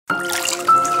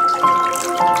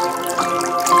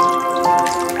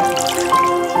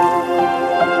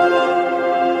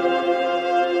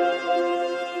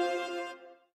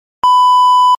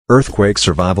Earthquake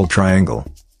survival triangle.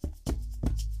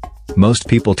 Most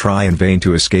people try in vain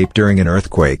to escape during an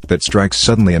earthquake that strikes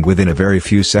suddenly and within a very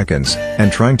few seconds,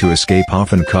 and trying to escape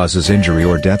often causes injury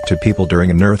or death to people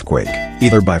during an earthquake,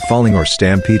 either by falling or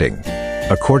stampeding.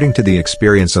 According to the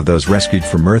experience of those rescued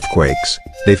from earthquakes,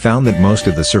 they found that most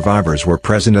of the survivors were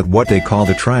present at what they call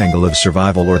the triangle of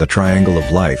survival or the triangle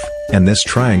of life, and this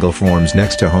triangle forms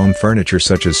next to home furniture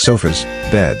such as sofas,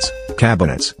 beds,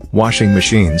 cabinets, washing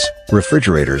machines,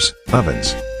 refrigerators,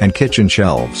 ovens, and kitchen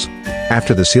shelves.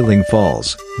 After the ceiling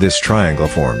falls, this triangle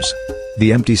forms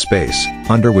the empty space,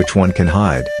 under which one can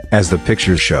hide, as the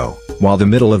pictures show, while the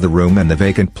middle of the room and the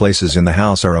vacant places in the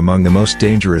house are among the most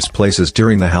dangerous places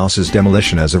during the house's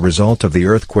demolition as a result of the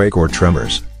earthquake or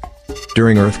tremors.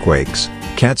 During earthquakes,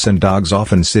 cats and dogs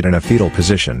often sit in a fetal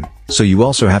position, so you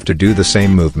also have to do the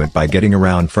same movement by getting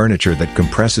around furniture that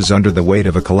compresses under the weight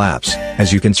of a collapse,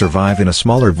 as you can survive in a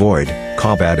smaller void,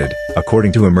 Cobb added,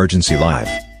 according to Emergency Live.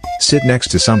 Sit next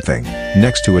to something,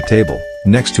 next to a table,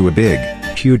 next to a big,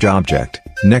 huge object,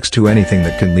 next to anything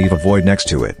that can leave a void next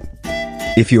to it.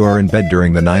 If you are in bed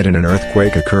during the night and an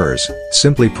earthquake occurs,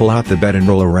 simply pull out the bed and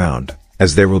roll around,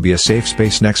 as there will be a safe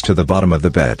space next to the bottom of the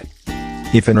bed.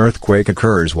 If an earthquake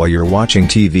occurs while you're watching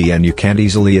TV and you can't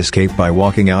easily escape by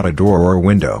walking out a door or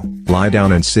window, lie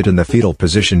down and sit in the fetal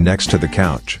position next to the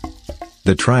couch.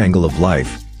 The triangle of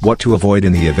life, what to avoid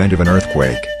in the event of an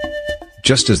earthquake.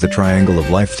 Just as the triangle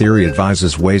of life theory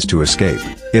advises ways to escape,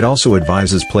 it also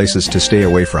advises places to stay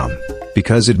away from,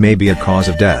 because it may be a cause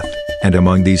of death, and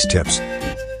among these tips: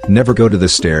 never go to the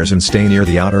stairs and stay near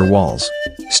the outer walls.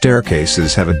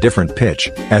 Staircases have a different pitch,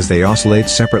 as they oscillate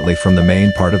separately from the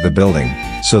main part of the building,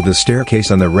 so the staircase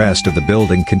and the rest of the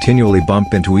building continually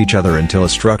bump into each other until a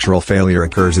structural failure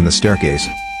occurs in the staircase.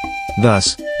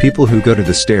 Thus, people who go to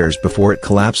the stairs before it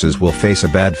collapses will face a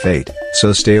bad fate,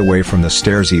 so stay away from the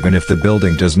stairs even if the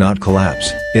building does not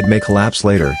collapse. It may collapse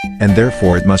later, and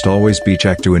therefore it must always be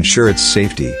checked to ensure its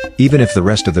safety, even if the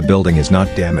rest of the building is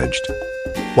not damaged.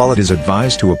 While it is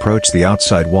advised to approach the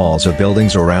outside walls of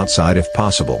buildings or outside if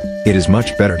possible, it is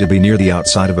much better to be near the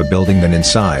outside of a building than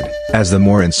inside, as the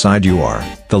more inside you are,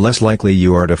 the less likely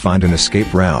you are to find an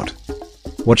escape route.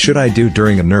 What should I do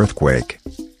during an earthquake?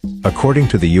 According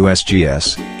to the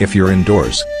USGS, if you're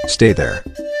indoors, stay there.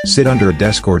 Sit under a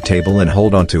desk or table and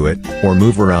hold onto it, or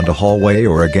move around a hallway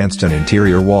or against an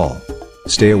interior wall.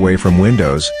 Stay away from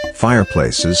windows,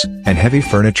 fireplaces, and heavy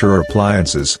furniture or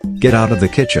appliances. Get out of the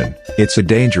kitchen, it's a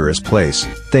dangerous place,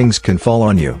 things can fall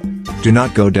on you. Do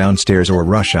not go downstairs or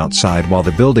rush outside while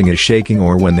the building is shaking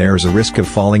or when there is a risk of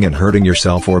falling and hurting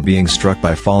yourself or being struck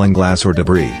by falling glass or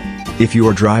debris. If you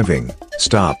are driving,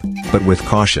 stop, but with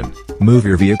caution. Move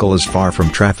your vehicle as far from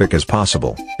traffic as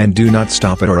possible, and do not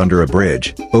stop at or under a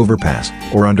bridge, overpass,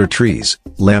 or under trees,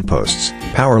 lampposts,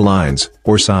 power lines,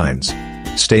 or signs.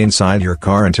 Stay inside your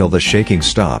car until the shaking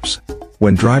stops.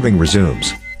 When driving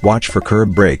resumes, watch for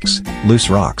curb breaks, loose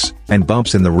rocks, and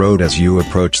bumps in the road as you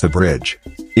approach the bridge.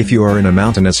 If you are in a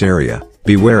mountainous area,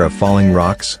 beware of falling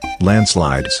rocks,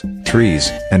 landslides,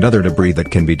 trees, and other debris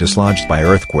that can be dislodged by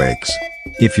earthquakes.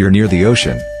 If you're near the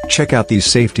ocean, check out these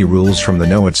safety rules from the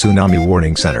NOAA Tsunami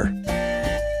Warning Center.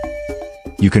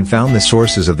 You can find the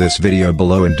sources of this video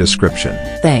below in description.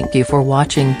 Thank you for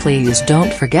watching. Please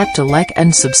don't forget to like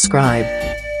and subscribe.